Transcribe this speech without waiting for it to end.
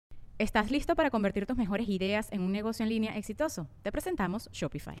¿Estás listo para convertir tus mejores ideas en un negocio en línea exitoso? Te presentamos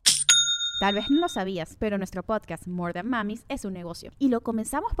Shopify. Tal vez no lo sabías, pero nuestro podcast More Than Mamis es un negocio. Y lo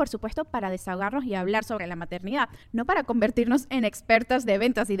comenzamos, por supuesto, para desahogarnos y hablar sobre la maternidad, no para convertirnos en expertas de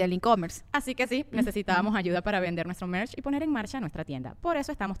ventas y del e-commerce. Así que sí, necesitábamos ayuda para vender nuestro merch y poner en marcha nuestra tienda. Por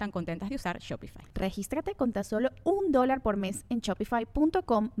eso estamos tan contentas de usar Shopify. Regístrate con tan solo $1 por mes en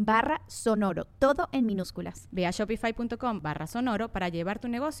shopify.com/sonoro, todo en minúsculas. Ve a shopify.com/sonoro para llevar tu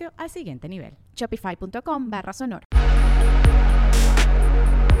negocio al siguiente nivel. Shopify.com/sonoro.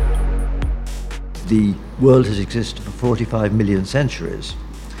 The world has existed for 45 million centuries,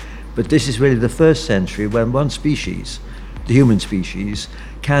 but this is really the first century when one species, the human species,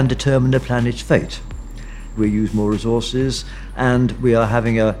 can determine the planet's fate. We use more resources and we are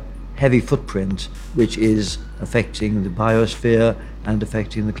having a heavy footprint which is affecting the biosphere and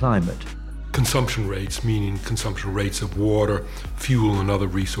affecting the climate. Consumption rates, meaning consumption rates of water, fuel and other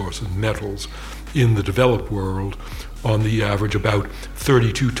resources, metals, in the developed world, on the average about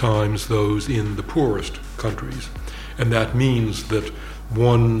 32 times those in the poorest countries. And that means that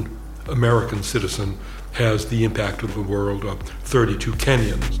one American citizen has the impact of the world of 32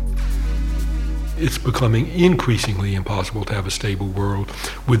 Kenyans. It's becoming increasingly impossible to have a stable world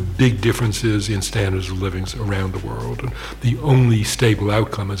with big differences in standards of living around the world. And the only stable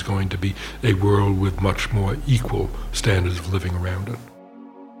outcome is going to be a world with much more equal standards of living around it.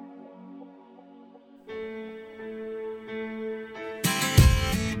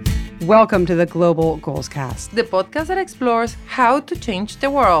 Welcome to the Global Goals Cast, the podcast that explores how to change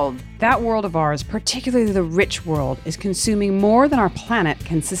the world. That world of ours, particularly the rich world, is consuming more than our planet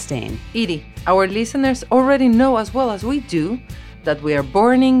can sustain. Edie, our listeners already know as well as we do that we are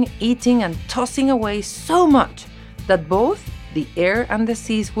burning, eating, and tossing away so much that both the air and the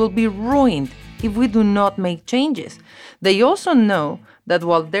seas will be ruined if we do not make changes. They also know that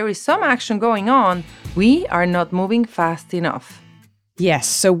while there is some action going on, we are not moving fast enough. Yes,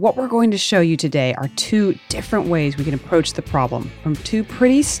 so what we're going to show you today are two different ways we can approach the problem from two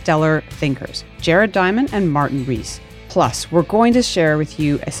pretty stellar thinkers, Jared Diamond and Martin Rees. Plus, we're going to share with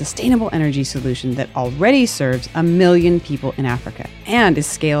you a sustainable energy solution that already serves 1 million people in Africa and is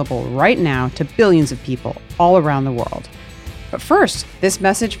scalable right now to billions of people all around the world. But first, this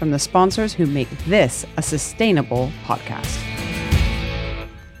message from the sponsors who make this a sustainable podcast.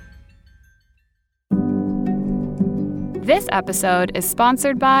 This episode is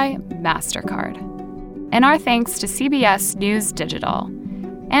sponsored by MasterCard. And our thanks to CBS News Digital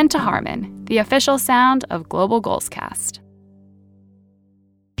and to Harman, the official sound of Global Goals Cast.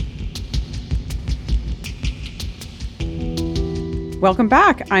 Welcome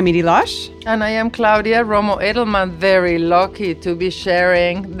back. I'm Edie Lush. And I am Claudia Romo Edelman, very lucky to be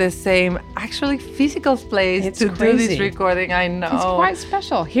sharing the same, actually physical place do this recording. I know. It's quite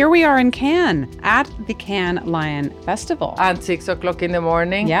special. Here we are in Cannes at the Cannes Lion Festival. At 6 o'clock in the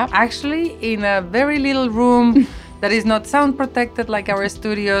morning. Yeah. Actually, in a very little room that is not sound protected like our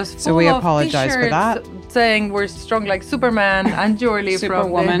studios. So we apologize for that. Saying we're strong like Superman and Julie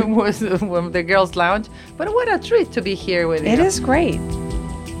from the Girls Lounge. But what a treat to be here with you. It is great.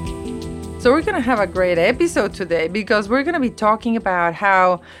 So we're going to have a great episode today because we're going to be talking about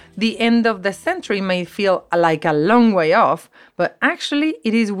how the end of the century may feel like a long way off, but actually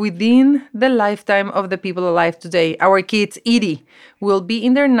it is within the lifetime of the people alive today. Our kids, Edie, will be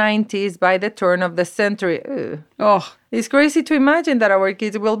in their 90s by the turn of the century. Ugh. Oh, it's crazy to imagine that our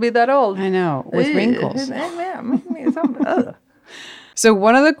kids will be that old. I know, with wrinkles. Yeah. So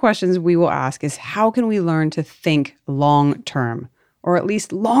one of the questions we will ask is how can we learn to think long term, or at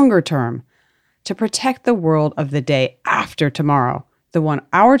least longer term, to protect the world of the day after tomorrow, the one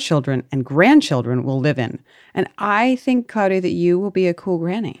our children and grandchildren will live in. And I think, Claudia, that you will be a cool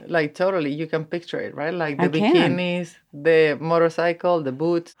granny. Like totally, you can picture it, right? Like the bikinis, the motorcycle, the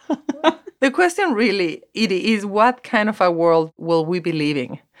boots. The question really, Edie, is what kind of a world will we be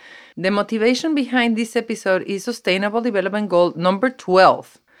living? The motivation behind this episode is Sustainable Development Goal number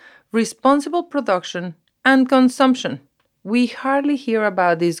 12, responsible production and consumption. We hardly hear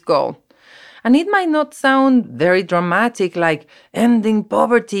about this goal. And it might not sound very dramatic like ending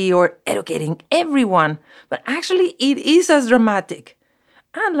poverty or educating everyone, but actually it is as dramatic.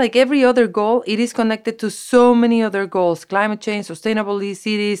 And like every other goal, it is connected to so many other goals: climate change, sustainable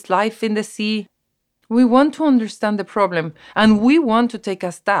cities, life in the sea. We want to understand the problem and we want to take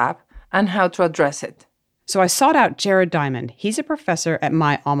a step on how to address it. So I sought out Jared Diamond. He's a professor at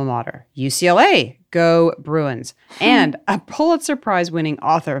my alma mater, UCLA. Go Bruins. And a Pulitzer Prize-winning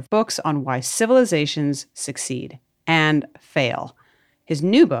author of books on why civilizations succeed and fail. His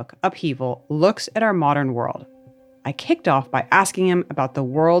new book, Upheaval, looks at our modern world. I kicked off by asking him about the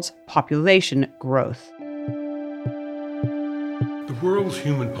world's population growth. The world's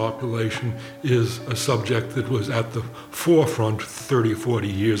human population is a subject that was at the forefront 30 or 40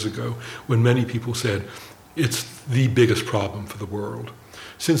 years ago when many people said it's the biggest problem for the world.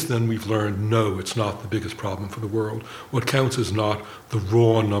 Since then, we've learned, no, it's not the biggest problem for the world. What counts is not the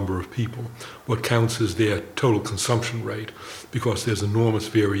raw number of people. What counts is their total consumption rate, because there's enormous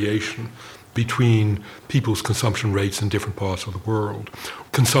variation between people's consumption rates in different parts of the world.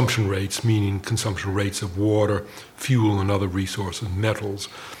 Consumption rates, meaning consumption rates of water, fuel, and other resources, metals,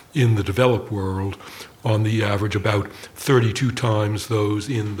 in the developed world, on the average about 32 times those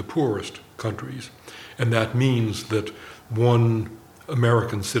in the poorest countries. And that means that one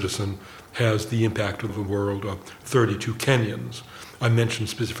American citizen has the impact of the world of 32 Kenyans. I mention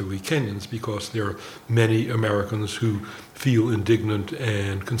specifically Kenyans because there are many Americans who feel indignant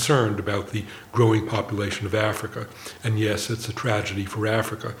and concerned about the growing population of Africa. And yes, it's a tragedy for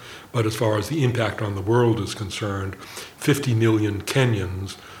Africa. But as far as the impact on the world is concerned, 50 million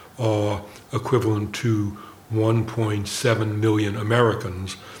Kenyans are equivalent to 1.7 million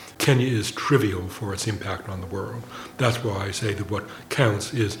Americans. Kenya is trivial for its impact on the world. That's why I say that what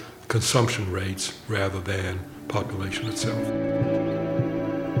counts is consumption rates rather than population itself.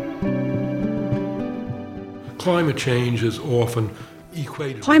 Climate change is often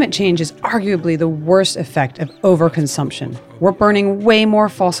equated. Climate change is arguably the worst effect of overconsumption. We're burning way more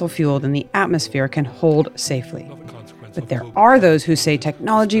fossil fuel than the atmosphere can hold safely. But there are those who say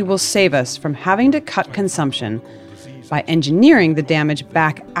technology will save us from having to cut consumption by engineering the damage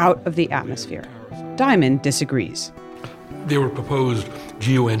back out of the atmosphere. Diamond disagrees. There were proposed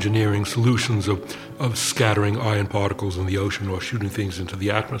geoengineering solutions of scattering iron particles in the ocean or shooting things into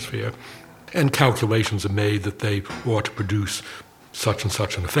the atmosphere. And calculations are made that they ought to produce such and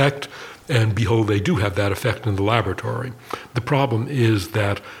such an effect. And behold, they do have that effect in the laboratory. The problem is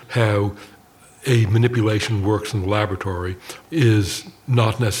that how a manipulation works in the laboratory is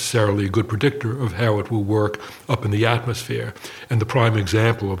not necessarily a good predictor of how it will work up in the atmosphere. And the prime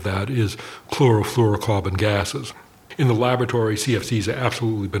example of that is chlorofluorocarbon gases. In the laboratory, CFCs are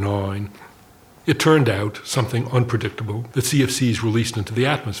absolutely benign. It turned out, something unpredictable, that CFCs released into the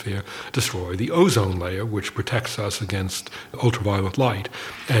atmosphere destroy the ozone layer, which protects us against ultraviolet light,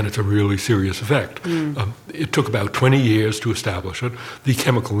 and it's a really serious effect. It took about 20 years to establish it. The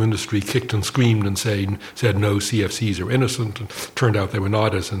chemical industry kicked and screamed and said no, CFCs are innocent, and turned out they were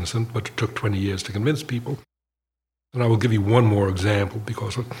not as innocent, but it took 20 years to convince people. And I will give you one more example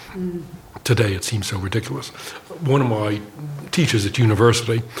because today it seems so ridiculous. One of my teachers at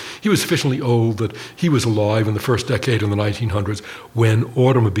university, he was sufficiently old that he was alive in the first decade of the 1900s when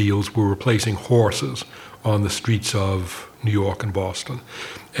automobiles were replacing horses on the streets of New York and Boston.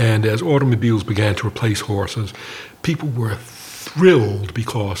 And as automobiles began to replace horses, people were thrilled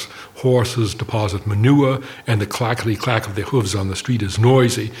because horses deposit manure and the clackety-clack of their hooves on the street is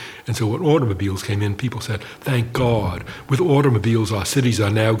noisy. And so when automobiles came in, people said, thank God, with automobiles our cities are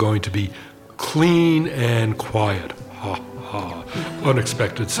now going to be clean and quiet. Ha, ha.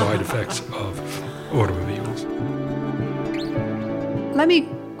 Unexpected side effects of automobiles. Let me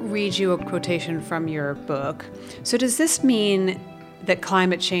read you a quotation from your book. So does this mean that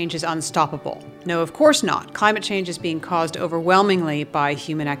climate change is unstoppable? No, of course not. Climate change is being caused overwhelmingly by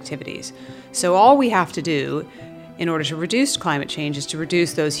human activities. So all we have to do in order to reduce climate change is to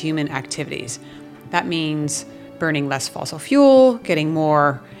reduce those human activities. That means burning less fossil fuel, getting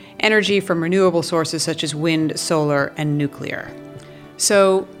more energy from renewable sources such as wind, solar, and nuclear.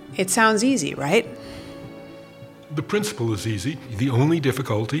 So it sounds easy, right? The principle is easy. The only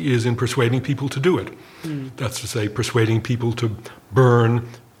difficulty is in persuading people to do it. That's to say, persuading people to burn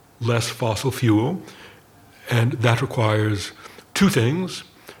less fossil fuel. And that requires two things: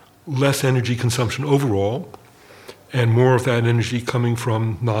 less energy consumption overall, and more of that energy coming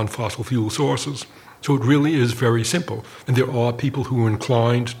from non-fossil fuel sources. So it really is very simple. And there are people who are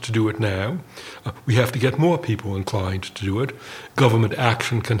inclined to do it now. We have to get more people inclined to do it. Government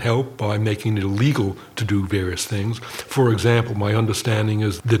action can help by making it illegal to do various things. For example, my understanding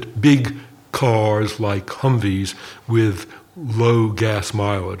is that big cars like Humvees with low gas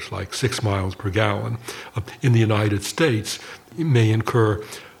mileage, like 6 miles per gallon, in the United States may incur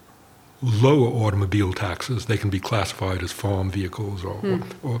lower automobile taxes. They can be classified as farm vehicles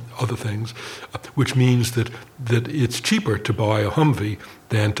or other things, which means that it's cheaper to buy a Humvee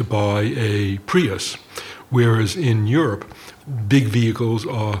than to buy a Prius. Whereas in Europe, big vehicles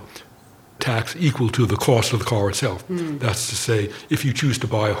are tax equal to the cost of the car itself. That's to say, if you choose to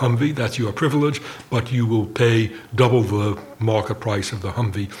buy a Humvee, that's your privilege, but you will pay double the market price of the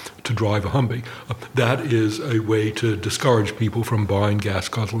Humvee to drive a Humvee. That is a way to discourage people from buying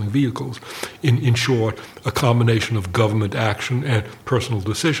gas-guzzling vehicles. In short, a combination of government action and personal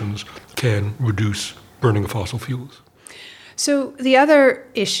decisions can reduce burning of fossil fuels. So the other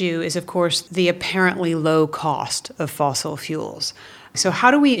issue is, of course, the apparently low cost of fossil fuels. So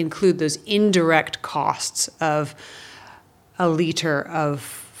how do we include those indirect costs of a liter of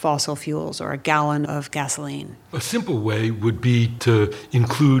fossil fuels or a gallon of gasoline? A simple way would be to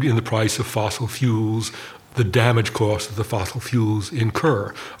include in the price of fossil fuels the damage cost that the fossil fuels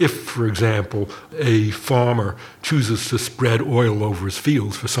incur. If, for example, a farmer chooses to spread oil over his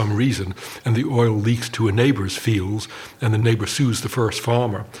fields for some reason, and the oil leaks to a neighbor's fields, and the neighbor sues the first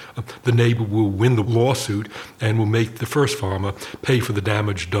farmer, the neighbor will win the lawsuit and will make the first farmer pay for the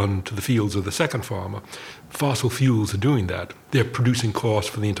damage done to the fields of the second farmer. Fossil fuels are doing that. They're producing costs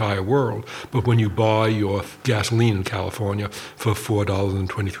for the entire world. But when you buy your gasoline in California for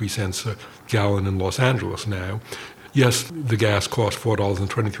 $4.23 a gallon in Los Angeles now, yes, the gas costs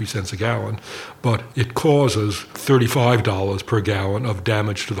 $4.23 a gallon, but it causes $35 per gallon of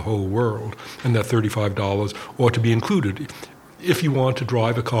damage to the whole world. And that $35 ought to be included. If you want to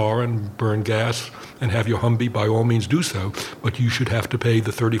drive a car and burn gas and have your Humvee, by all means do so, but you should have to pay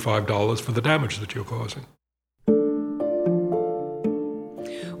the $35 for the damage that you're causing.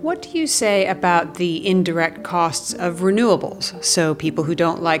 What do you say about the indirect costs of renewables? So people who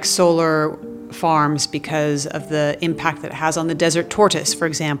don't like solar farms because of the impact that it has on the desert tortoise, for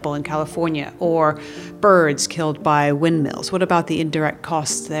example, in California, or birds killed by windmills. What about the indirect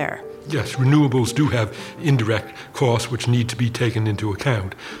costs there? Yes, renewables do have indirect costs which need to be taken into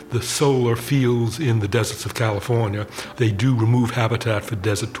account. The solar fields in the deserts of California, they do remove habitat for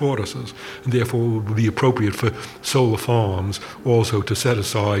desert tortoises, and therefore it would be appropriate for solar farms also to set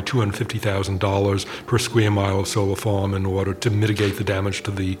aside $250,000 per square mile of solar farm in order to mitigate the damage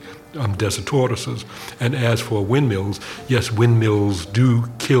to the desert tortoises. And as for windmills, yes, windmills do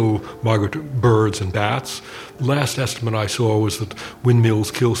kill migratory birds and bats. Last estimate I saw was that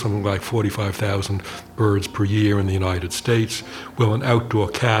windmills kill something like 45,000 birds per year in the United States. Well, an outdoor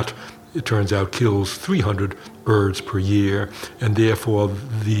cat, it turns out, kills 300 birds per year, and therefore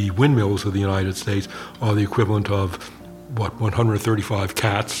the windmills of the United States are the equivalent of 135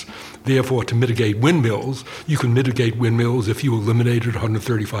 cats. Therefore, to mitigate windmills, you can mitigate windmills if you eliminated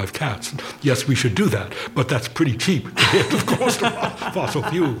 135 cats. Yes, we should do that, but that's pretty cheap compared to the cost of fossil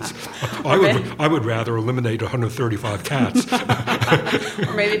fuels. I would rather eliminate 135 cats.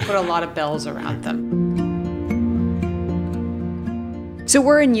 Or maybe put a lot of bells around them. So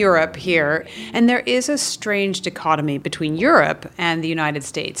we're in Europe here, and there is a strange dichotomy between Europe and the United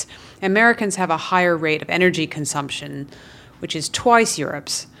States. Americans have a higher rate of energy consumption, which is twice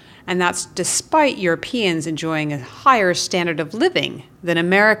Europe's, and that's despite Europeans enjoying a higher standard of living than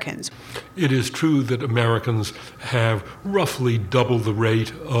Americans. It is true that Americans have roughly double the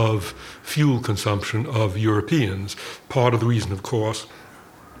rate of fuel consumption of Europeans. Part of the reason, of course,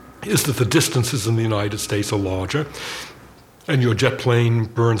 is that the distances in the United States are larger, and your jet plane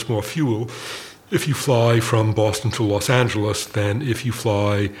burns more fuel if you fly from Boston to Los Angeles than if you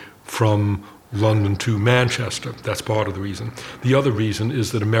fly from London to Manchester. That's part of the reason. The other reason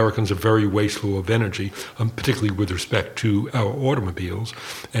is that Americans are very wasteful of energy, particularly with respect to our automobiles,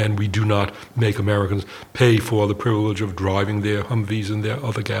 and we do not make Americans pay for the privilege of driving their Humvees and their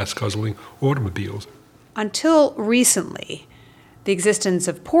other gas-guzzling automobiles. Until recently, the existence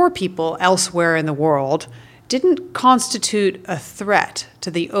of poor people elsewhere in the world didn't constitute a threat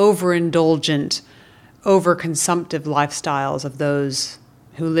to the overindulgent, overconsumptive lifestyles of those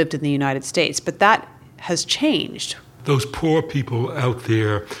who lived in the United States. But that has changed. Those poor people out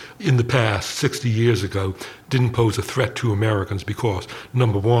there in the past, 60 years ago, didn't pose a threat to Americans because,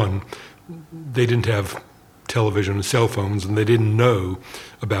 number one, they didn't have television and cell phones, and they didn't know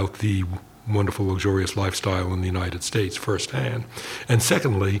about the wonderful, luxurious lifestyle in the United States firsthand. And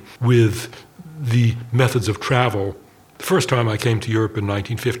secondly, with the methods of travel, the first time I came to Europe in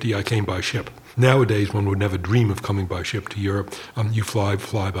 1950, I came by ship. Nowadays, one would never dream of coming by ship to Europe. You fly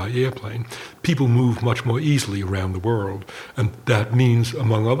by airplane. People move much more easily around the world, and that means,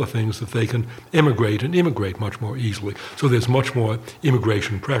 among other things, that they can immigrate much more easily. So there's much more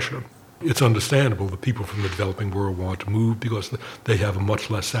immigration pressure. It's understandable that people from the developing world want to move because they have a much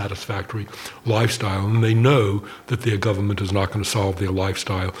less satisfactory lifestyle, and they know that their government is not going to solve their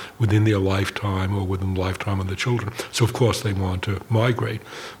lifestyle within their lifetime or within the lifetime of their children. So of course they want to migrate.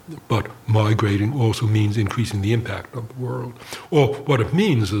 But migrating also means increasing the impact of the world. Or what it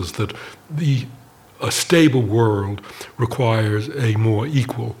means is that a stable world requires a more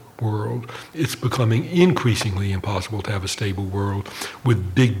equal world. It's becoming increasingly impossible to have a stable world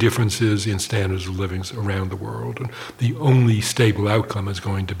with big differences in standards of living around the world. And the only stable outcome is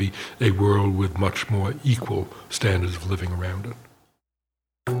going to be a world with much more equal standards of living around it.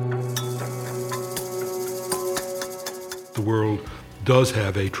 The world does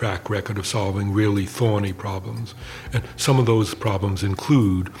have a track record of solving really thorny problems. And some of those problems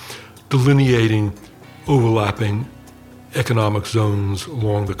include delineating overlapping economic zones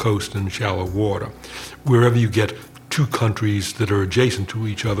along the coast in shallow water. Wherever you get two countries that are adjacent to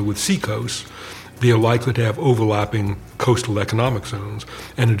each other with seacoasts, they are likely to have overlapping coastal economic zones,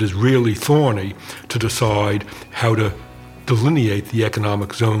 and it is really thorny to decide how to delineate the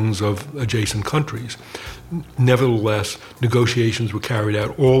economic zones of adjacent countries. Nevertheless, negotiations were carried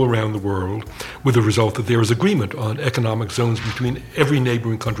out all around the world with the result that there is agreement on economic zones between every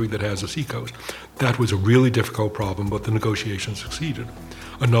neighboring country that has a seacoast. That was a really difficult problem, but the negotiation succeeded.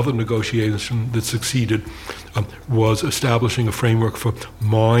 Another negotiation that succeeded was establishing a framework for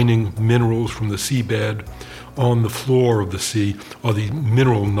mining minerals from the seabed. On the floor of the sea are these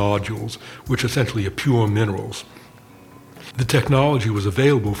mineral nodules, which essentially are pure minerals. The technology was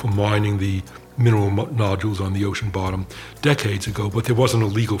available for mining the mineral nodules on the ocean bottom decades ago, but there wasn't a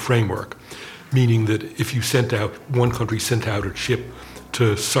legal framework, meaning that if you one country sent out a ship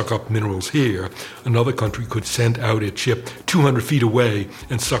to suck up minerals here, another country could send out its ship 200 feet away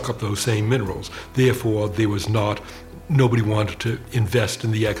and suck up those same minerals. Therefore, nobody wanted to invest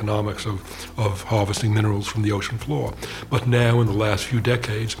in the economics of harvesting minerals from the ocean floor. But now, in the last few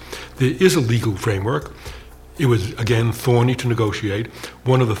decades, there is a legal framework. It was, again, thorny to negotiate.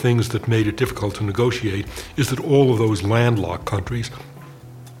 One of the things that made it difficult to negotiate is that all of those landlocked countries,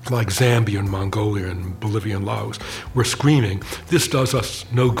 like Zambia and Mongolia and Bolivia and Laos, were screaming, this does us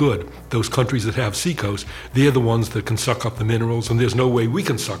no good. Those countries that have seacoasts, they're the ones that can suck up the minerals, and there's no way we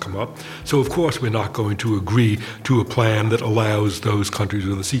can suck them up. So of course we're not going to agree to a plan that allows those countries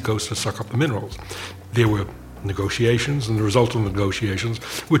with the seacoast to suck up the minerals. There were negotiations, and the result of the negotiations,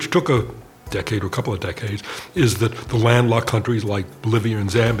 which took a decade or a couple of decades, is that the landlocked countries like Bolivia and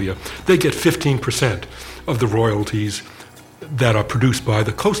Zambia, they get 15% of the royalties that are produced by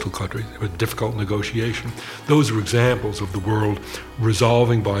the coastal countries. It was a difficult negotiation. Those are examples of the world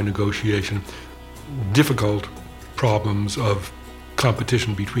resolving by negotiation difficult problems of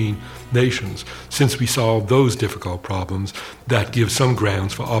competition between nations. Since we solved those difficult problems, that gives some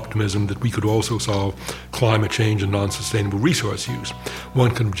grounds for optimism that we could also solve climate change and non-sustainable resource use.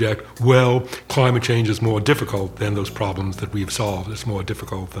 One can object, well, climate change is more difficult than those problems that we've solved. It's more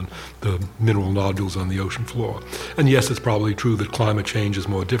difficult than the mineral nodules on the ocean floor. And yes, it's probably true that climate change is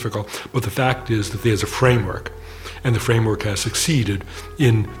more difficult, but the fact is that there's a framework, and the framework has succeeded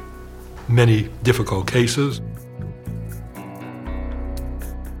in many difficult cases.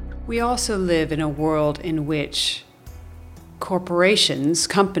 We also live in a world in which corporations,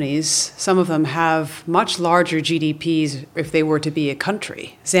 companies, some of them have much larger GDPs if they were to be a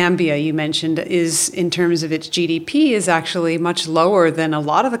country. Zambia, you mentioned, is, in terms of its GDP, is actually much lower than a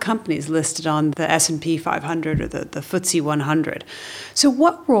lot of the companies listed on the S&P 500 or the FTSE 100. So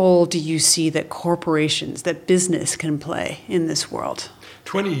what role do you see that corporations, that business can play in this world?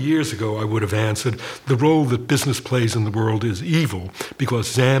 20 years ago, I would have answered, the role that business plays in the world is evil,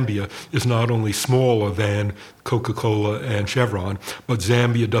 because Zambia is not only smaller than Coca-Cola and Chevron, but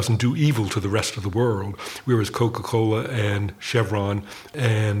Zambia doesn't do evil to the rest of the world, whereas Coca-Cola and Chevron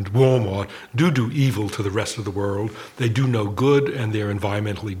and Walmart do evil to the rest of the world. They do no good, and they're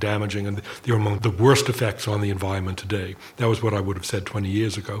environmentally damaging, and they're among the worst effects on the environment today. That was what I would have said 20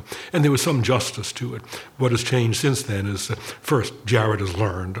 years ago. And there was some justice to it. What has changed since then is that, first, Jared has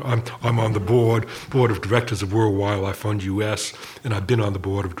learned. I'm on the board of directors of World Wildlife Fund US, and I've been on the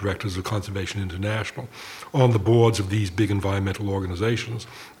board of directors of Conservation International. On the boards of these big environmental organizations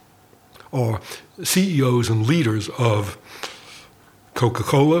are CEOs and leaders of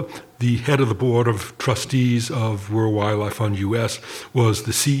Coca-Cola. The head of the board of trustees of World Wildlife Fund US was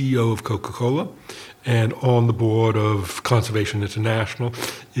the CEO of Coca-Cola, and on the board of Conservation International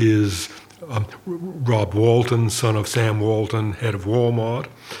is Rob Walton, son of Sam Walton, head of Walmart.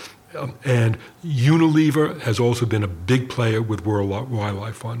 And Unilever has also been a big player with World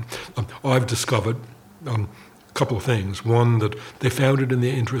Wildlife Fund. I've discovered a couple of things. One, that they found it in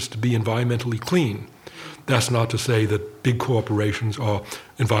their interest to be environmentally clean. That's not to say that big corporations are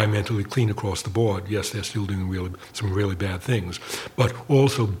environmentally clean across the board. Yes, they're still doing some really bad things. But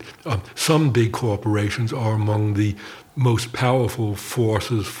also, some big corporations are among the most powerful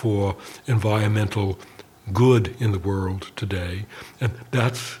forces for environmental good in the world today. And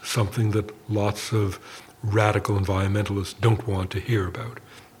that's something that lots of radical environmentalists don't want to hear about.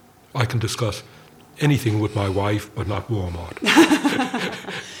 I can discuss anything with my wife, but not Walmart.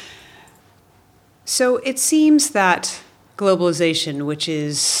 So it seems that globalization, which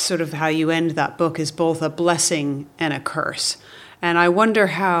is sort of how you end that book, is both a blessing and a curse. And I wonder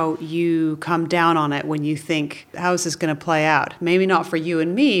how you come down on it when you think, how is this going to play out? Maybe not for you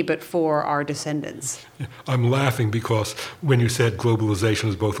and me, but for our descendants. I'm laughing because when you said globalization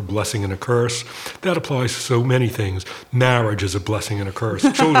is both a blessing and a curse, that applies to so many things. Marriage is a blessing and a curse.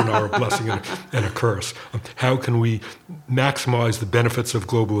 Children are a blessing and a curse. How can we maximize the benefits of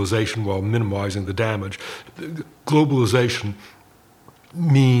globalization while minimizing the damage? Globalization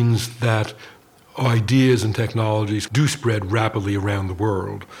means that ideas and technologies do spread rapidly around the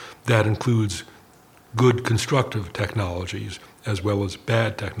world. That includes good constructive technologies as well as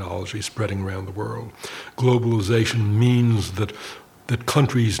bad technologies spreading around the world. Globalization means that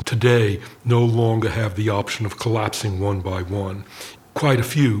countries today no longer have the option of collapsing one by one. Quite a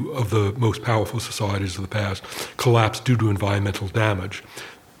few of the most powerful societies of the past collapsed due to environmental damage.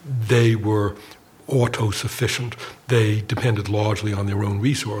 They were autosufficient. They depended largely on their own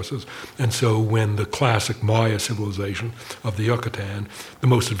resources. And so when the classic Maya civilization of the Yucatan, the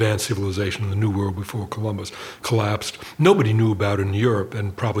most advanced civilization in the New World before Columbus, collapsed, nobody knew about it in Europe,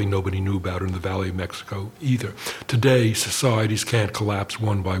 and probably nobody knew about it in the Valley of Mexico either. Today, societies can't collapse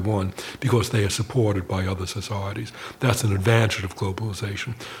one by one because they are supported by other societies. That's an advantage of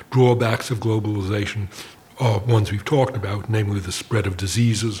globalization. Drawbacks of globalization are ones we've talked about, namely the spread of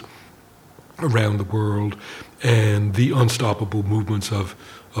diseases around the world and the unstoppable movements of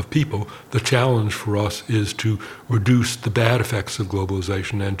people. The challenge for us is to reduce the bad effects of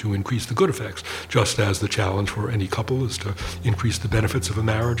globalization and to increase the good effects, just as the challenge for any couple is to increase the benefits of a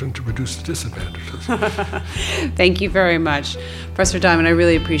marriage and to reduce the disadvantages. Thank you very much. Professor Diamond, I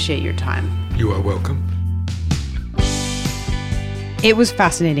really appreciate your time. You are welcome. It was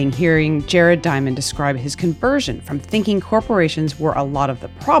fascinating hearing Jared Diamond describe his conversion from thinking corporations were a lot of the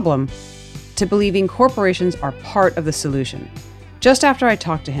problem to believing corporations are part of the solution. Just after I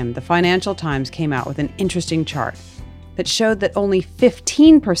talked to him, the Financial Times came out with an interesting chart that showed that only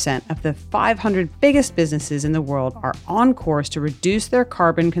 15% of the 500 biggest businesses in the world are on course to reduce their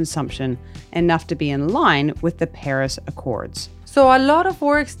carbon consumption enough to be in line with the Paris Accords. So a lot of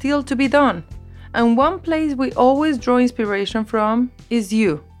work still to be done. And one place we always draw inspiration from is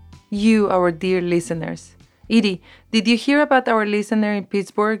you, our dear listeners. Edie, did you hear about our listener in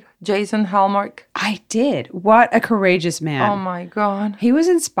Pittsburgh, Jason Hallmark? I did. What a courageous man. Oh my God. He was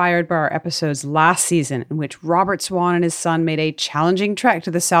inspired by our episodes last season in which Robert Swan and his son made a challenging trek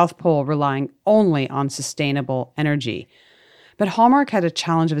to the South Pole relying only on sustainable energy. But Hallmark had a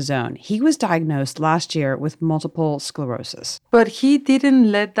challenge of his own. He was diagnosed last year with multiple sclerosis. But he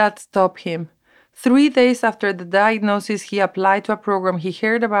didn't let that stop him. 3 days after the diagnosis, he applied to a program he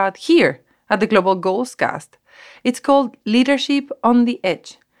heard about here at the Global Goals Cast. It's called Leadership on the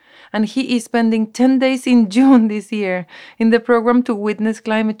Edge, and he is spending 10 days in June this year in the program to witness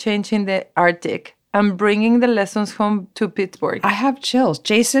climate change in the Arctic and bringing the lessons home to Pittsburgh. I have chills.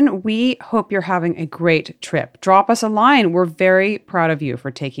 Jason, we hope you're having a great trip. Drop us a line. We're very proud of you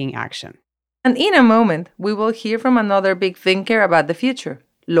for taking action. And in a moment, we will hear from another big thinker about the future,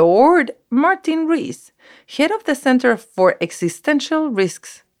 Lord Martin Rees, head of the Center for Existential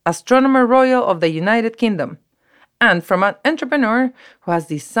Risks, Astronomer Royal of the United Kingdom, and from an entrepreneur who has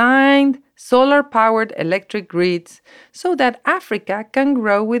designed solar-powered electric grids so that Africa can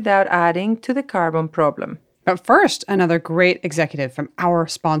grow without adding to the carbon problem. But first, another great executive from our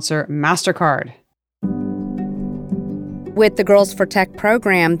sponsor, MasterCard. With the Girls for Tech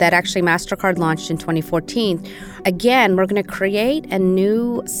program that actually MasterCard launched in 2014, again, we're going to create a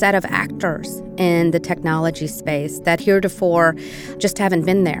new set of actors in the technology space that heretofore just haven't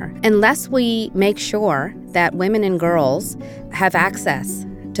been there. Unless we make sure that women and girls have access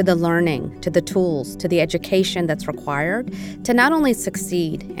to the learning, to the tools, to the education that's required to not only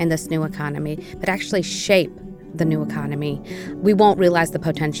succeed in this new economy, but actually shape the new economy, we won't realize the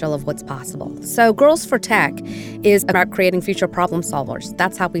potential of what's possible. So Girls for Tech is about creating future problem solvers.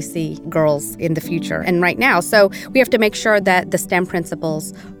 That's how we see girls in the future and right now. So we have to make sure that the STEM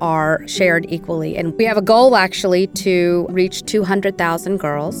principles are shared equally. And we have a goal actually to reach 200,000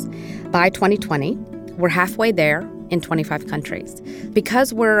 girls by 2020 We're halfway there in 25 countries.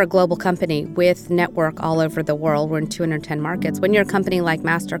 Because we're a global company with network all over the world, we're in 210 markets. When you're a company like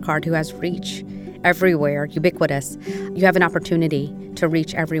MasterCard who has reach everywhere, ubiquitous, you have an opportunity to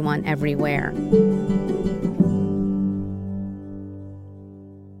reach everyone everywhere.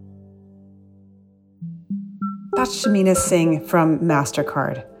 That's Shamina Singh from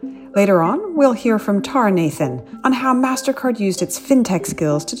MasterCard. Later on, we'll hear from Tara Nathan on how MasterCard used its fintech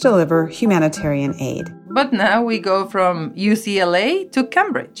skills to deliver humanitarian aid. But now we go from UCLA to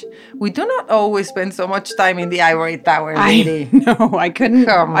Cambridge. We do not always spend so much time in the ivory tower, lady. I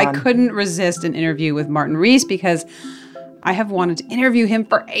couldn't resist an interview with Martin Rees because I have wanted to interview him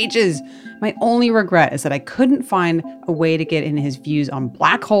for ages. My only regret is that I couldn't find a way to get in his views on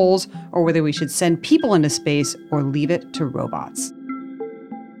black holes or whether we should send people into space or leave it to robots.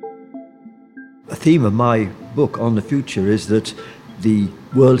 A theme of my book on the future is that the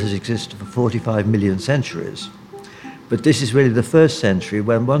world has existed for 45 million centuries. But this is really the first century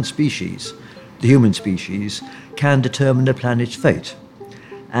when one species, the human species, can determine the planet's fate.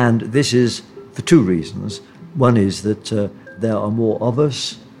 And this is for two reasons. One is that there are more of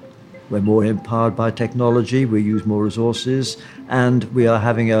us, we're more empowered by technology, we use more resources, and we are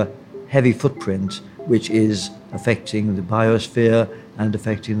having a heavy footprint which is affecting the biosphere and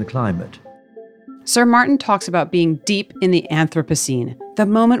affecting the climate. Sir Martin talks about being deep in the Anthropocene, the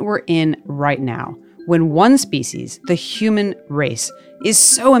moment we're in right now, when one species, the human race, is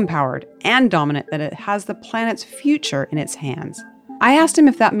so empowered and dominant that it has the planet's future in its hands. I asked him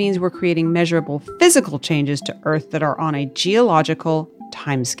if that means we're creating measurable physical changes to Earth that are on a geological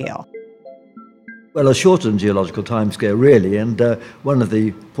timescale. Well, a shortened geological timescale, really, and one of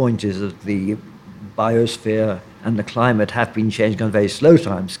the points is that the biosphere and the climate have been changing on very slow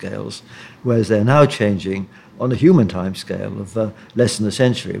timescales, whereas they're now changing on a human timescale of less than a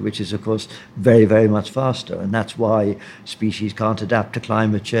century, which is, of course, very, very much faster. And that's why species can't adapt to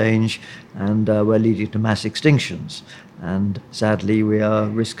climate change, and we're leading to mass extinctions. And sadly, we are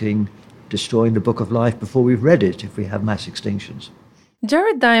risking destroying the book of life before we've read it if we have mass extinctions.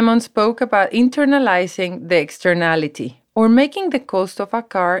 Jared Diamond spoke about internalizing the externality, or making the cost of a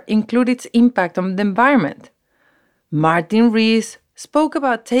car include its impact on the environment. Martin Rees spoke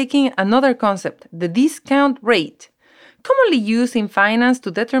about taking another concept, the discount rate, commonly used in finance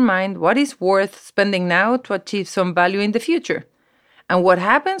to determine what is worth spending now to achieve some value in the future, and what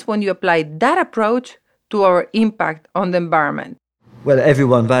happens when you apply that approach to our impact on the environment. Well,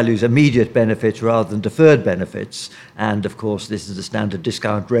 everyone values immediate benefits rather than deferred benefits. And of course, this is the standard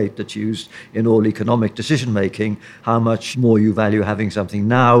discount rate that's used in all economic decision-making, how much more you value having something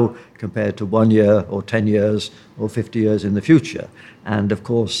now compared to 1 year or 10 years or 50 years in the future. And of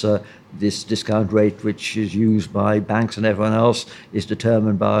course, this discount rate, which is used by banks and everyone else, is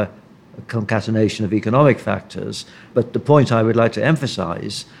determined by a concatenation of economic factors. But the point I would like to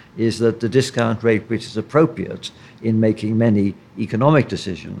emphasize is that the discount rate which is appropriate in making many economic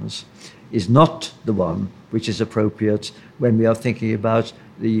decisions is not the one which is appropriate when we are thinking about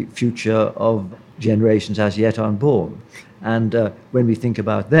the future of generations as yet unborn. And when we think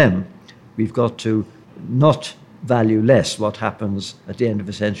about them, we've got to not value less what happens at the end of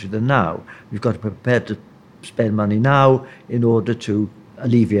a century than now. We've got to be prepared to spend money now in order to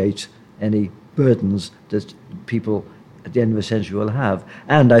alleviate any burdens that people at the end of a century will have.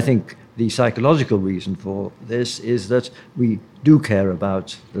 And I think the psychological reason for this is that we do care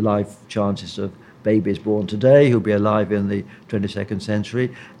about the life chances of babies born today who'll be alive in the 22nd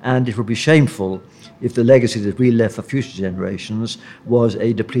century, and it would be shameful if the legacy that we left for future generations was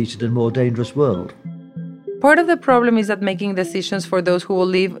a depleted and more dangerous world. Part of the problem is that making decisions for those who will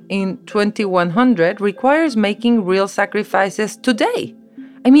live in 2100 requires making real sacrifices today.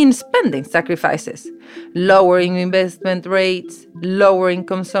 I mean, spending sacrifices, lowering investment rates, lowering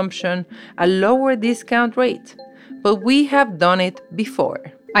consumption, a lower discount rate. But we have done it before.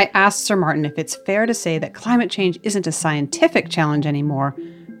 I asked Sir Martin if it's fair to say that climate change isn't a scientific challenge anymore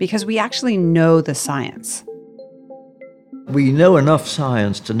because we actually know the science. We know enough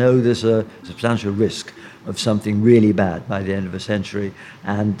science to know there's a substantial risk of something really bad by the end of a century,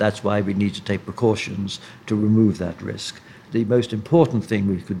 and that's why we need to take precautions to remove that risk. The most important thing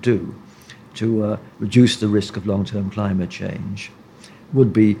we could do to reduce the risk of long-term climate change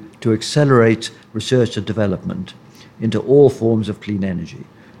would be to accelerate research and development into all forms of clean energy.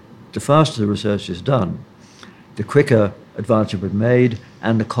 The faster the research is done, the quicker advances will be made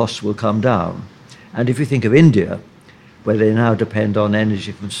and the costs will come down. And if you think of India, where they now depend on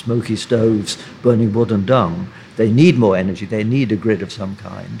energy from smoky stoves, burning wood and dung, they need more energy, they need a grid of some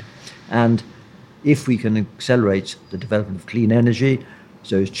kind. And if we can accelerate the development of clean energy,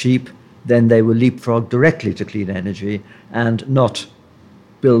 so it's cheap, then they will leapfrog directly to clean energy and not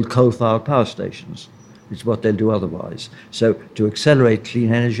build coal-fired power stations, which is what they'll do otherwise. So to accelerate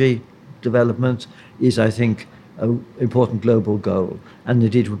clean energy development is, I think, an important global goal. And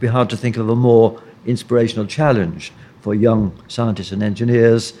indeed, it would be hard to think of a more inspirational challenge for young scientists and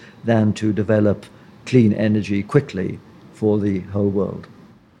engineers than to develop clean energy quickly for the whole world.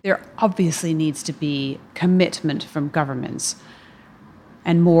 There obviously needs to be commitment from governments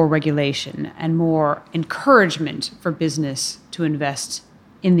and more regulation and more encouragement for business to invest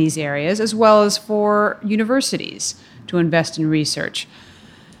in these areas, as well as for universities to invest in research.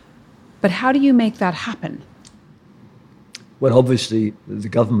 But how do you make that happen? Well, obviously, the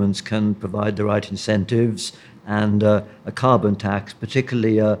governments can provide the right incentives and a carbon tax,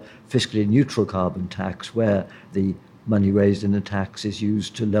 particularly a fiscally neutral carbon tax, where the money raised in the tax is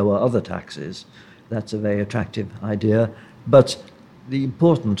used to lower other taxes. That's a very attractive idea. But the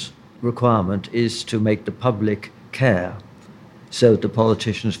important requirement is to make the public care so that the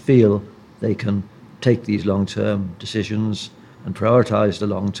politicians feel they can take these long-term decisions and prioritize the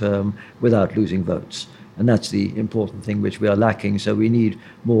long term without losing votes. And that's the important thing which we are lacking. So we need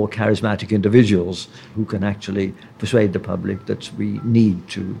more charismatic individuals who can actually persuade the public that we need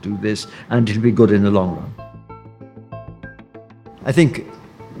to do this, and it'll be good in the long run. I think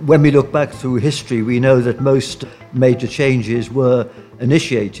when we look back through history, we know that most major changes were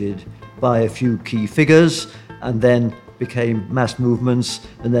initiated by a few key figures and then became mass movements,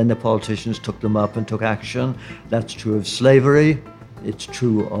 and then the politicians took them up and took action. That's true of slavery, it's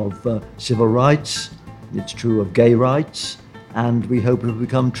true of civil rights, it's true of gay rights, and we hope it will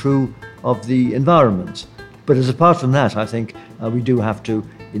become true of the environment. But as apart from that, I think we do have to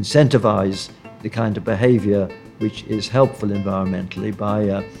incentivize the kind of behavior which is helpful environmentally by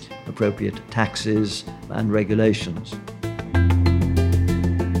appropriate taxes and regulations.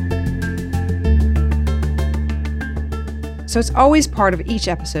 So it's always part of each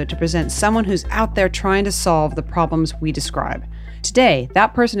episode to present someone who's out there trying to solve the problems we describe. Today,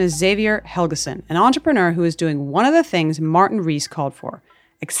 that person is Xavier Helgeson, an entrepreneur who is doing one of the things Martin Rees called for,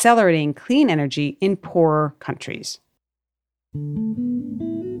 accelerating clean energy in poorer countries.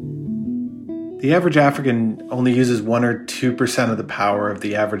 The average African only uses 1 or 2% of the power of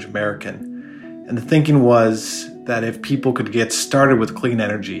the average American. And the thinking was that if people could get started with clean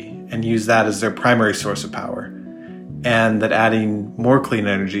energy and use that as their primary source of power, and that adding more clean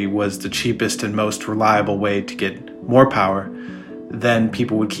energy was the cheapest and most reliable way to get more power, then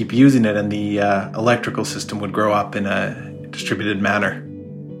people would keep using it and the electrical system would grow up in a distributed manner.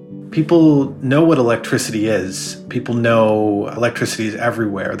 People know what electricity is. People know electricity is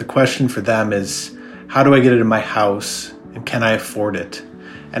everywhere. The question for them is, how do I get it in my house and can I afford it?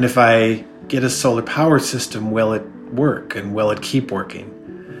 And if I get a solar power system, will it work and will it keep working?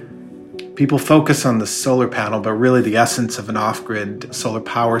 People focus on the solar panel, but really the essence of an off-grid solar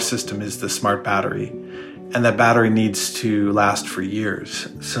power system is the smart battery. And that battery needs to last for years.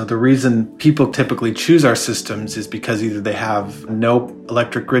 So the reason people typically choose our systems is because either they have no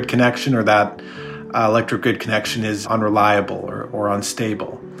electric grid connection or that electric grid connection is unreliable or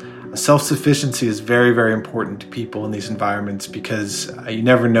unstable. Self-sufficiency is very, very important to people in these environments because you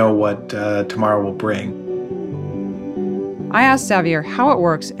never know what tomorrow will bring. I asked Xavier how it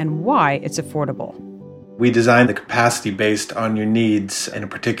works and why it's affordable. We design the capacity based on your needs in a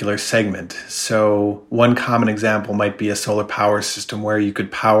particular segment. So one common example might be a solar power system where you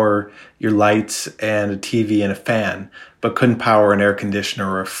could power your lights and a TV and a fan, but couldn't power an air conditioner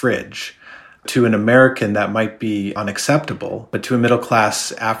or a fridge. To an American, that might be unacceptable, but to a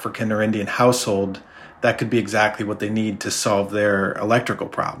middle-class African or Indian household, that could be exactly what they need to solve their electrical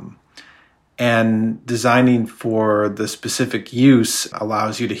problem. And designing for the specific use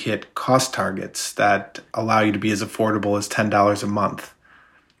allows you to hit cost targets that allow you to be as affordable as $10 a month.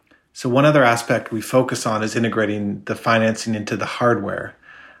 So one other aspect we focus on is integrating the financing into the hardware.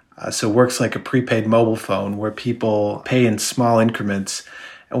 So it works like a prepaid mobile phone where people pay in small increments.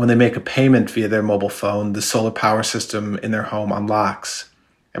 And when they make a payment via their mobile phone, the solar power system in their home unlocks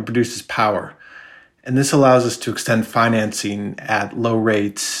and produces power. And this allows us to extend financing at low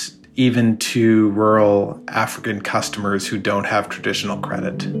rates even to rural African customers who don't have traditional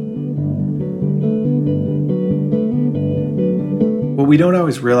credit. What we don't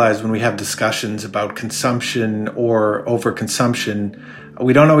always realize when we have discussions about consumption or overconsumption,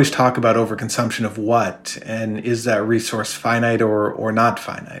 we don't always talk about overconsumption of what, and is that resource finite or not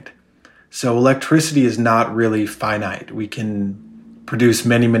finite? So electricity is not really finite. We can produce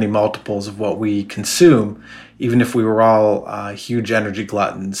many, many multiples of what we consume, even if we were all huge energy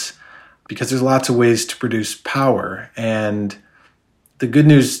gluttons, because there's lots of ways to produce power. And The good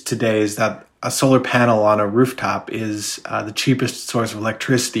news today is that a solar panel on a rooftop is the cheapest source of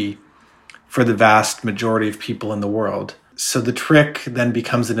electricity for the vast majority of people in the world. So the trick then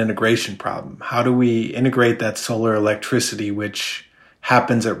becomes an integration problem. How do we integrate that solar electricity, which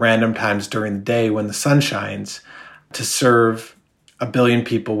happens at random times during the day when the sun shines, to serve 1 billion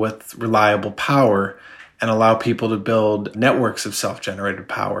people with reliable power and allow people to build networks of self-generated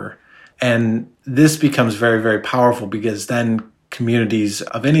power? And this becomes very, very powerful because then communities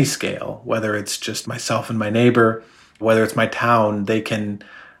of any scale, whether it's just myself and my neighbor, whether it's my town, they can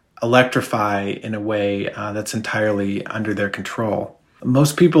electrify in a way that's entirely under their control.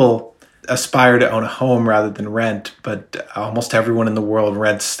 Most people aspire to own a home rather than rent, but almost everyone in the world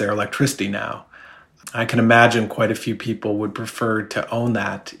rents their electricity now. I can imagine quite a few people would prefer to own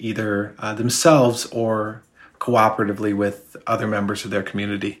that, either themselves or cooperatively with other members of their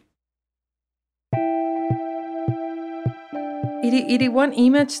community. Edie, one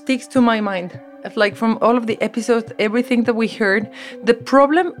image sticks to my mind. Like from all of the episodes, everything that we heard, the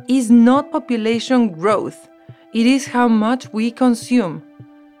problem is not population growth. It is how much we consume.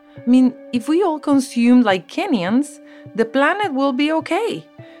 I mean, if we all consume like Kenyans, the planet will be okay.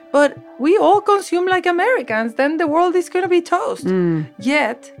 But we all consume like Americans, then the world is going to be toast.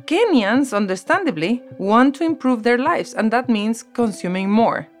 Yet, Kenyans, understandably, want to improve their lives, and that means consuming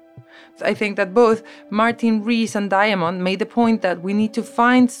more. I think that both Martin Rees and Diamond made the point that we need to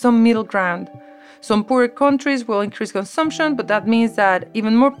find some middle ground. Some poorer countries will increase consumption, but that means that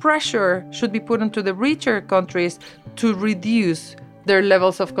even more pressure should be put onto the richer countries to reduce their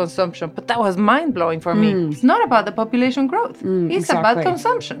levels of consumption. But that was mind-blowing for me. It's not about the population growth. It's about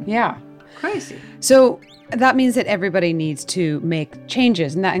consumption. Yeah. Crazy. So that means that everybody needs to make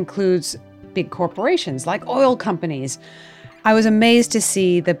changes, and that includes big corporations like oil companies. I was amazed to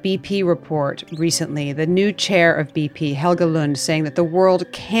see the BP report recently, the new chair of BP, Helge Lund, saying that the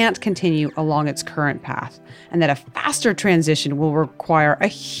world can't continue along its current path and that a faster transition will require a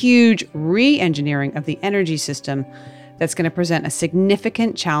huge re-engineering of the energy system that's going to present a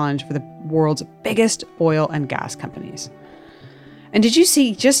significant challenge for the world's biggest oil and gas companies. And did you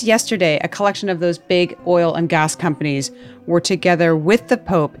see just yesterday a collection of those big oil and gas companies were together with the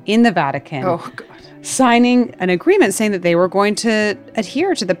Pope in the Vatican? Oh, God. Signing an agreement saying that they were going to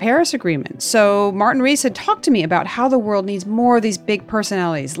adhere to the Paris Agreement. So Martin Rees had talked to me about how the world needs more of these big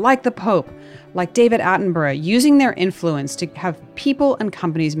personalities like the Pope, like David Attenborough, using their influence to have people and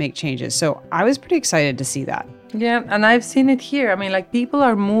companies make changes. So I was pretty excited to see that. Yeah, and I've seen it here. I mean, like people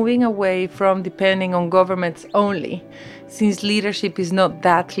are moving away from depending on governments only, since leadership is not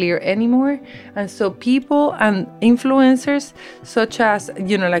that clear anymore. And so people and influencers, such as,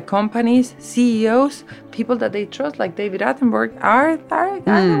 like companies, CEOs, people that they trust, like David Attenborough, are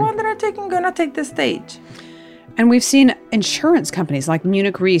the ones that are gonna take the stage. And we've seen insurance companies like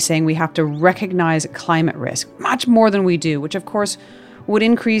Munich Re saying we have to recognize climate risk much more than we do, which of course would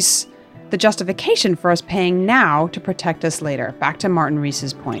increase the justification for us paying now to protect us later. Back to Martin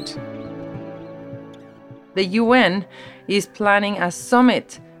Rees's point. The UN is planning a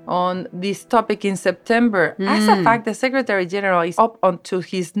summit on this topic in September. As a fact, the Secretary General is up onto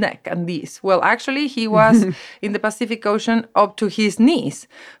his neck and this. Well, actually, he was in the Pacific Ocean up to his knees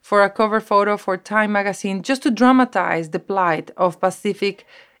for a cover photo for Time magazine, just to dramatize the plight of Pacific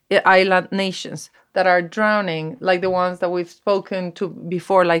island nations that are drowning, like the ones that we've spoken to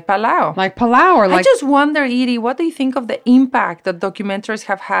before, like Palau. I just wonder, Edie, what do you think of the impact that documentaries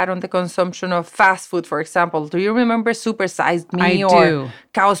have had on the consumption of fast food, for example? Do you remember Super Sized Me or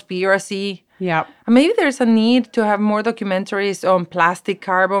Cowspiracy? Yeah. Maybe there's a need to have more documentaries on plastic,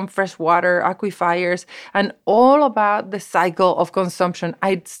 carbon, freshwater, aquifers, and all about the cycle of consumption.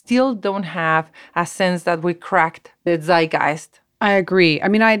 I still don't have a sense that we cracked the zeitgeist. I agree. I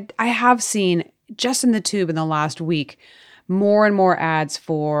mean, I have seen just in the tube in the last week, more and more ads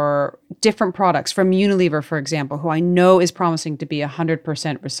for different products from Unilever, for example, who I know is promising to be 100%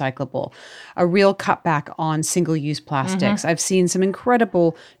 recyclable, a real cutback on single-use plastics. I've seen some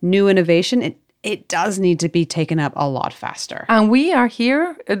incredible new innovation. It does need to be taken up a lot faster. And we are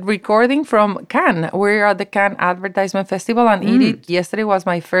here recording from Cannes. We're at the Cannes Advertisement Festival, and Edith, yesterday was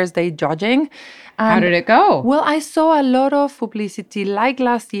my first day judging. How did it go? Well, I saw a lot of publicity like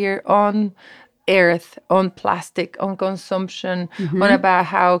last year on earth, on plastic, on consumption, on about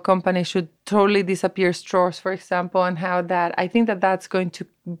how companies should totally disappear straws, for example, and how that I think that that's going to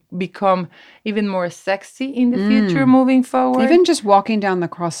become even more sexy in the future moving forward. Even just walking down the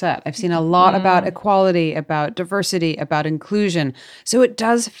Croisette, I've seen a lot about equality, about diversity, about inclusion. So it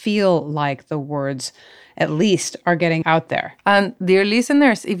does feel like the words, at least, are getting out there. And dear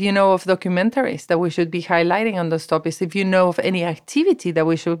listeners, if you know of documentaries that we should be highlighting on those topics, if you know of any activity that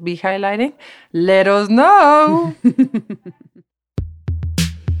we should be highlighting, let us know.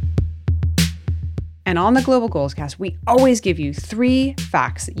 And on the Global Goals Cast, we always give you 3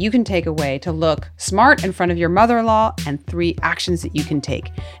 facts that you can take away to look smart in front of your mother-in-law and 3 actions that you can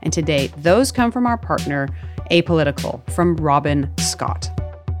take. And today, those come from our partner, Apolitical, from Robin Scott.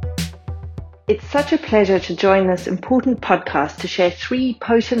 It's such a pleasure to join this important podcast to share 3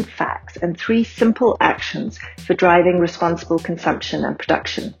 potent facts and 3 simple actions for driving responsible consumption and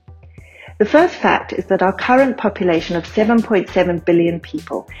production. The first fact is that our current population of 7.7 billion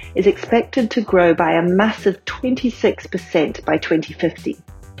people is expected to grow by a massive 26% by 2050.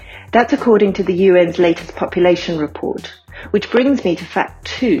 That's according to the UN's latest population report, which brings me to fact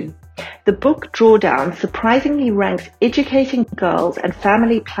 2. The book Drawdown surprisingly ranks educating girls and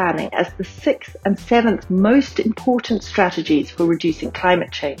family planning as the 6th and 7th most important strategies for reducing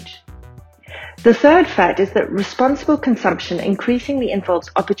climate change. The third fact is that responsible consumption increasingly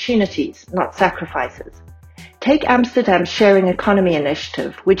involves opportunities, not sacrifices. Take Amsterdam's Sharing Economy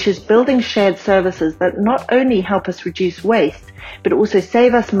initiative, which is building shared services that not only help us reduce waste, but also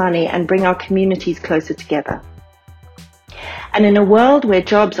save us money and bring our communities closer together. And in a world where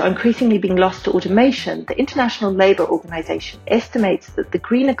jobs are increasingly being lost to automation, the International Labour Organization estimates that the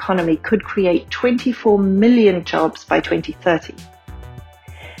green economy could create 24 million jobs by 2030.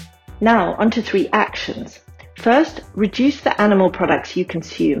 Now, on to 3 actions. First, reduce the animal products you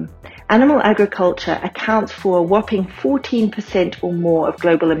consume. Animal agriculture accounts for a whopping 14% or more of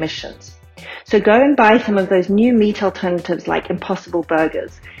global emissions. So go and buy some of those new meat alternatives like Impossible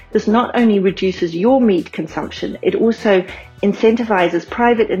Burgers. This not only reduces your meat consumption, it also incentivizes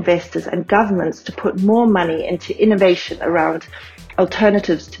private investors and governments to put more money into innovation around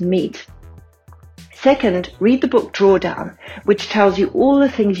alternatives to meat. Second, read the book Drawdown, which tells you all the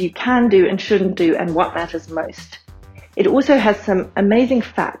things you can do and shouldn't do and what matters most. It also has some amazing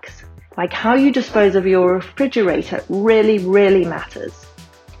facts, like how you dispose of your refrigerator really matters.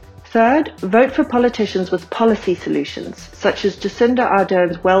 Third, vote for politicians with policy solutions, such as Jacinda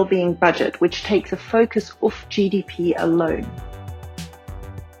Ardern's Wellbeing Budget, which takes a focus off GDP alone.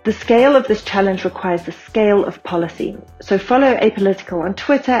 The scale of this challenge requires the scale of policy, so follow Apolitical on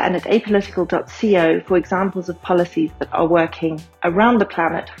Twitter and at apolitical.co for examples of policies that are working around the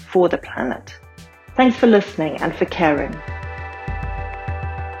planet for the planet. Thanks for listening and for caring.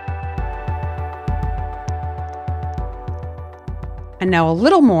 And now a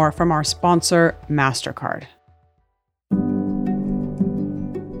little more from our sponsor, MasterCard.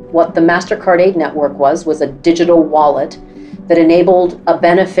 What the MasterCard Aid Network was a digital wallet that enabled a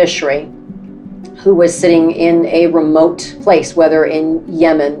beneficiary who was sitting in a remote place, whether in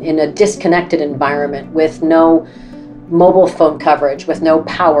Yemen, in a disconnected environment with no mobile phone coverage, with no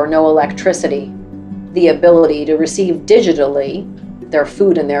power, no electricity, the ability to receive digitally their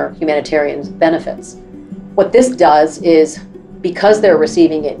food and their humanitarian benefits. What this does is, because they're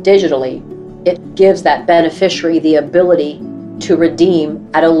receiving it digitally, it gives that beneficiary the ability to redeem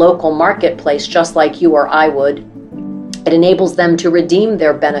at a local marketplace just like you or I would. It enables them to redeem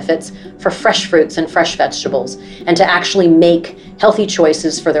their benefits for fresh fruits and fresh vegetables and to actually make healthy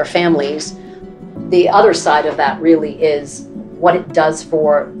choices for their families. The other side of that really is what it does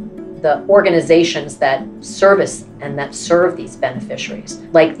for the organizations that service and that serve these beneficiaries,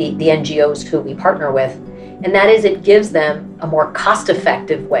 like the NGOs who we partner with. And that is, it gives them a more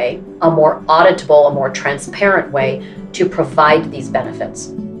cost-effective way, a more auditable, a more transparent way to provide these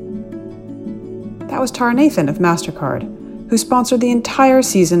benefits. That was Tara Nathan of MasterCard, who sponsored the entire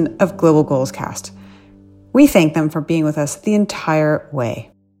season of Global Goals Cast. We thank them for being with us the entire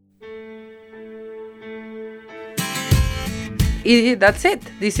way. That's it.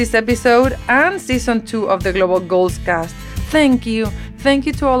 This is episode and season 2 of the Global Goals Cast. Thank you. Thank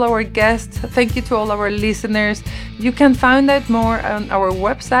you to all our guests. Thank you to all our listeners. You can find out more on our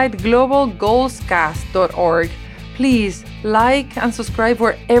website, globalgoalscast.org. Please like and subscribe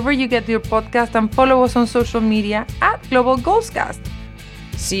wherever you get your podcast and follow us on social media at Global Goals Cast.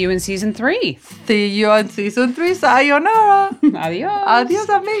 See you in season 3. See you in season 3. Sayonara. Adios. Adios,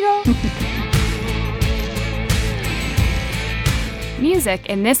 amigo. Music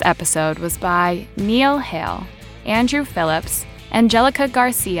in this episode was by Neil Hale, Andrew Phillips, Angelica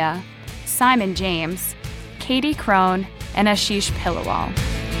Garcia, Simon James, Katie Crone, and Ashish Pillawal.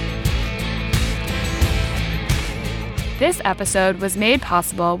 This episode was made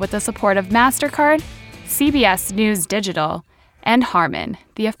possible with the support of MasterCard, CBS News Digital, and Harman,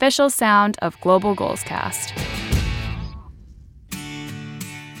 the official sound of Global Goals Cast.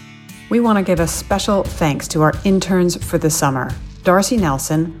 We want to give a special thanks to our interns for the summer, Darcy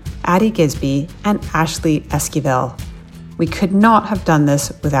Nelson, Addie Gisby, and Ashley Esquivel. We could not have done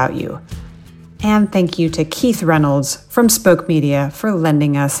this without you. And thank you to Keith Reynolds from Spoke Media for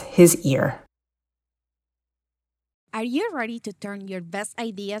lending us his ear. Are you ready to turn your best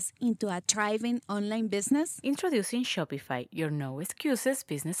ideas into a thriving online business? Introducing Shopify, your no excuses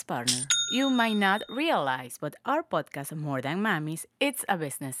business partner. You might not realize, but our podcast, More Than Mommies, it's a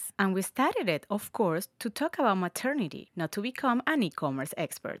business. And we started it, of course, to talk about maternity, not to become an e-commerce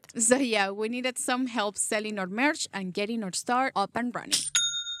expert. So yeah, we needed some help selling our merch and getting our store up and running.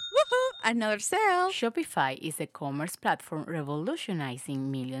 Woohoo! Another sale! Shopify is a commerce platform revolutionizing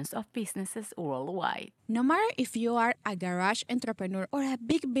millions of businesses worldwide. No matter if you are a garage entrepreneur or a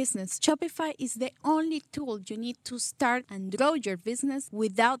big business, Shopify is the only tool you need to start and grow your business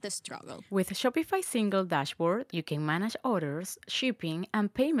without the struggle. With Shopify's single dashboard, you can manage orders, shipping,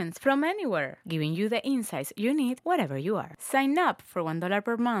 and payments from anywhere, giving you the insights you need wherever you are. Sign up for $1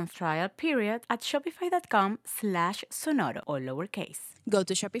 per month trial period at shopify.com/sonoro, all lowercase. Go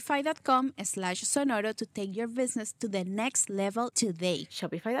to shopify.com/sonoro to take your business to the next level today.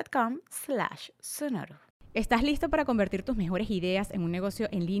 Shopify.com/sonoro. ¿Estás listo para convertir tus mejores ideas en un negocio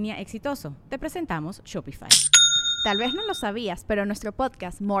en línea exitoso? Te presentamos Shopify. Tal vez no lo sabías, pero nuestro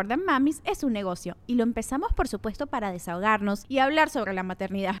podcast More Than Mommies es un negocio y lo empezamos por supuesto para desahogarnos y hablar sobre la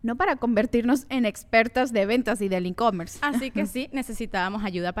maternidad, no para convertirnos en expertas de ventas y del e-commerce. Así que sí, necesitábamos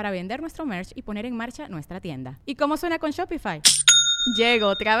ayuda para vender nuestro merch y poner en marcha nuestra tienda. ¿Y cómo suena con Shopify? Llegó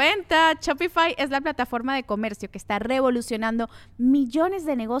otra venta. Shopify es la plataforma de comercio que está revolucionando millones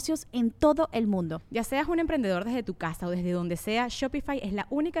de negocios en todo el mundo. Ya seas un emprendedor desde tu casa o desde donde sea, Shopify es la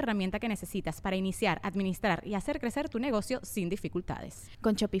única herramienta que necesitas para iniciar, administrar y hacer crecer tu negocio sin dificultades.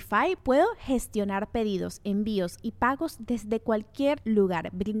 Con Shopify puedo gestionar pedidos, envíos y pagos desde cualquier lugar,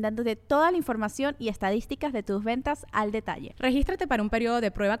 brindándote toda la información y estadísticas de tus ventas al detalle. Regístrate para un periodo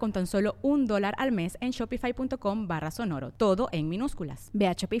de prueba con tan solo $1 al mes en shopify.com/sonoro, todo en minúsculas. Ve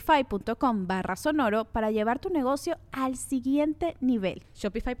a shopify.com/sonoro para llevar tu negocio al siguiente nivel.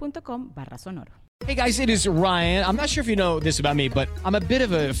 Shopify.com/sonoro. Hey guys, it is Ryan. I'm not sure if you know this about me, but I'm a bit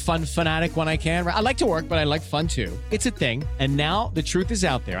of a fun fanatic when I can. I like to work, but I like fun too. It's a thing. And now the truth is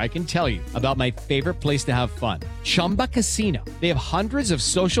out there. I can tell you about my favorite place to have fun. Chumba Casino. They have hundreds of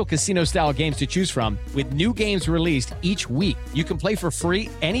social casino style games to choose from with new games released each week. You can play for free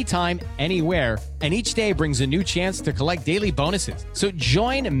anytime, anywhere. And each day brings a new chance to collect daily bonuses. So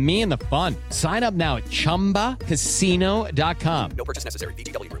join me in the fun. Sign up now at ChumbaCasino.com. No purchase necessary.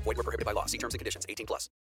 VGW Group. Void where prohibited by law. See terms and conditions. 18+.